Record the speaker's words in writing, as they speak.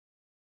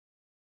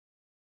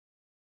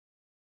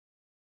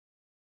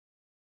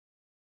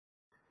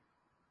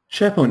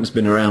SharePoint has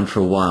been around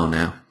for a while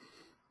now,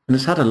 and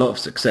it's had a lot of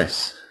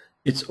success.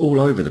 It's all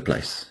over the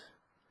place.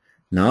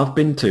 Now I've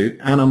been to,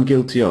 and I'm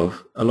guilty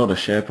of, a lot of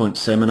SharePoint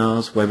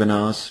seminars,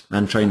 webinars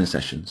and training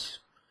sessions.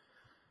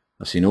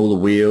 I've seen all the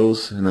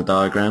wheels and the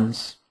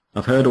diagrams.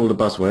 I've heard all the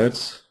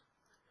buzzwords.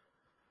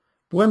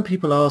 But when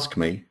people ask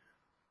me,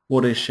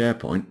 what is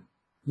SharePoint?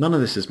 None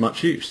of this is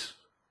much use.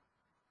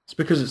 It's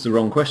because it's the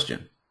wrong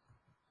question.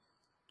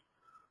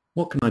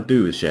 What can I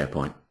do with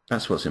SharePoint?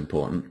 That's what's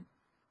important.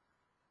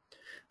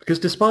 Because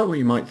despite what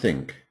you might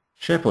think,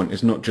 SharePoint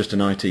is not just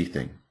an IT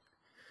thing.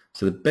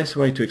 So the best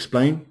way to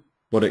explain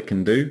what it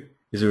can do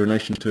is in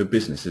relation to a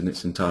business in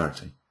its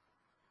entirety.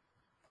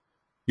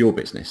 Your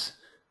business.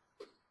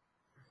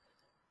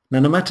 Now,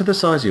 no matter the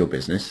size of your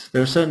business,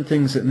 there are certain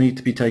things that need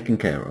to be taken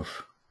care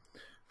of.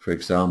 For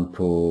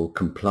example,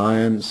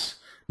 compliance,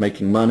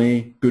 making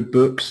money, good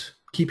books,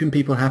 keeping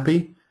people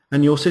happy,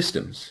 and your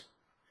systems.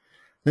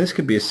 Now, this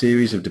could be a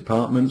series of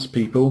departments,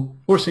 people,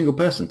 or a single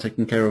person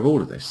taking care of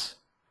all of this.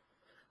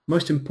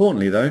 Most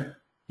importantly though,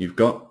 you've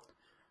got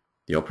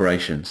the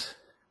operations.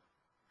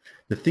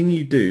 The thing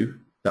you do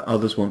that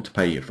others want to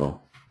pay you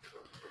for.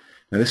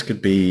 Now this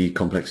could be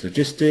complex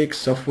logistics,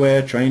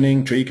 software,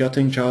 training, tree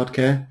cutting,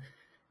 childcare.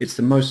 It's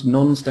the most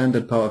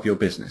non-standard part of your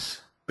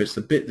business, but it's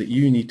the bit that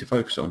you need to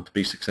focus on to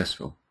be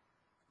successful.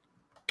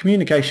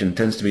 Communication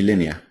tends to be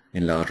linear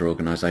in larger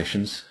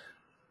organisations.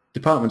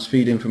 Departments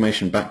feed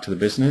information back to the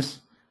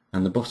business,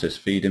 and the bosses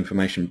feed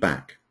information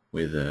back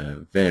with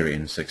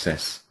varying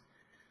success.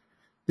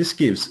 This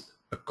gives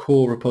a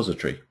core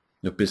repository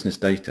of business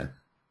data,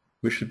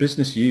 which the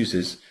business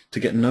uses to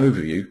get an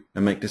overview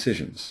and make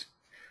decisions.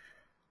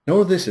 Now,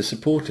 all of this is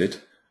supported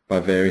by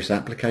various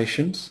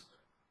applications,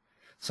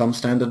 some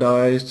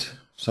standardized,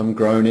 some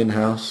grown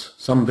in-house,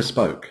 some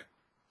bespoke.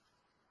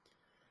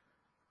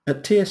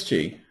 At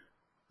TSG,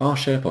 our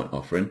SharePoint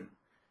offering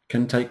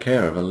can take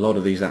care of a lot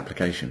of these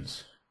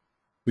applications.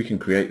 We can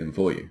create them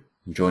for you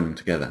and join them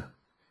together.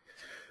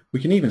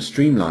 We can even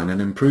streamline and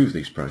improve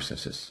these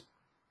processes.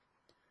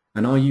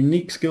 And our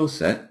unique skill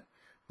set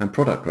and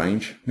product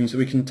range means that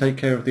we can take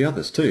care of the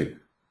others too,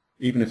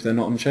 even if they're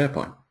not on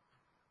SharePoint.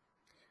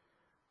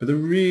 But the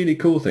really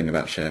cool thing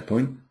about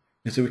SharePoint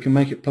is that we can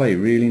make it play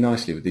really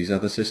nicely with these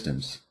other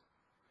systems.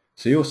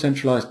 So your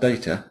centralized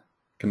data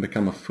can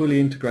become a fully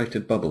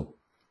integrated bubble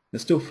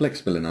that's still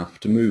flexible enough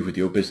to move with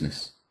your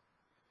business.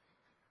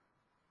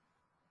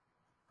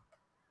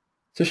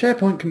 So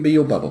SharePoint can be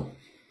your bubble.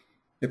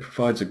 It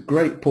provides a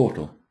great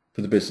portal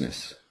for the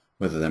business,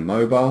 whether they're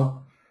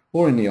mobile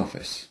or in the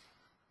office.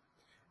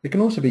 It can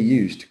also be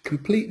used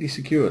completely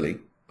securely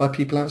by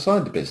people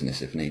outside the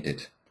business if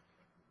needed.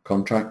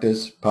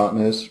 Contractors,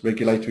 partners,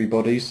 regulatory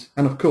bodies,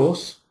 and of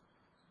course,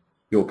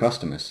 your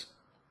customers.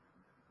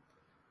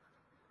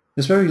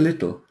 There's very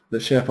little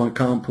that SharePoint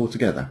can't pull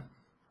together.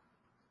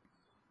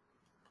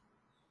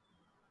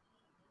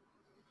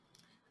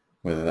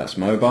 Whether that's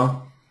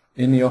mobile,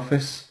 in the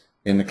office,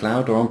 in the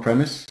cloud or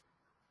on-premise,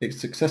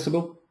 it's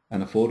accessible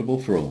and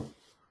affordable for all.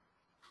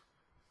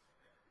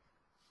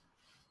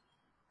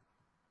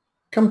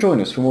 Come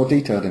join us for more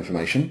detailed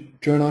information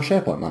during our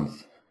SharePoint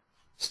month.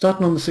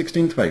 Starting on the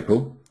 16th of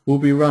April, we'll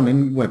be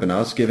running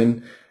webinars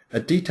giving a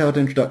detailed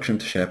introduction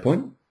to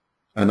SharePoint,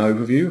 an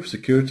overview of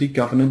security,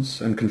 governance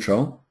and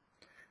control,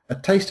 a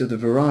taste of the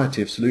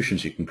variety of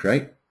solutions you can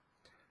create,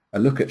 a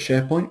look at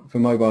SharePoint for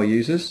mobile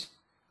users,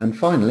 and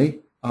finally,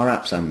 our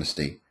apps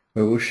amnesty,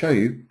 where we'll show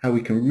you how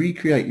we can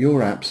recreate your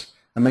apps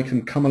and make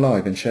them come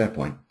alive in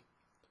SharePoint.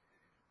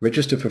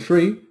 Register for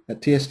free at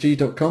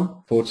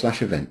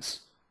tsg.com/events.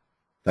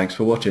 Thanks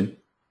for watching.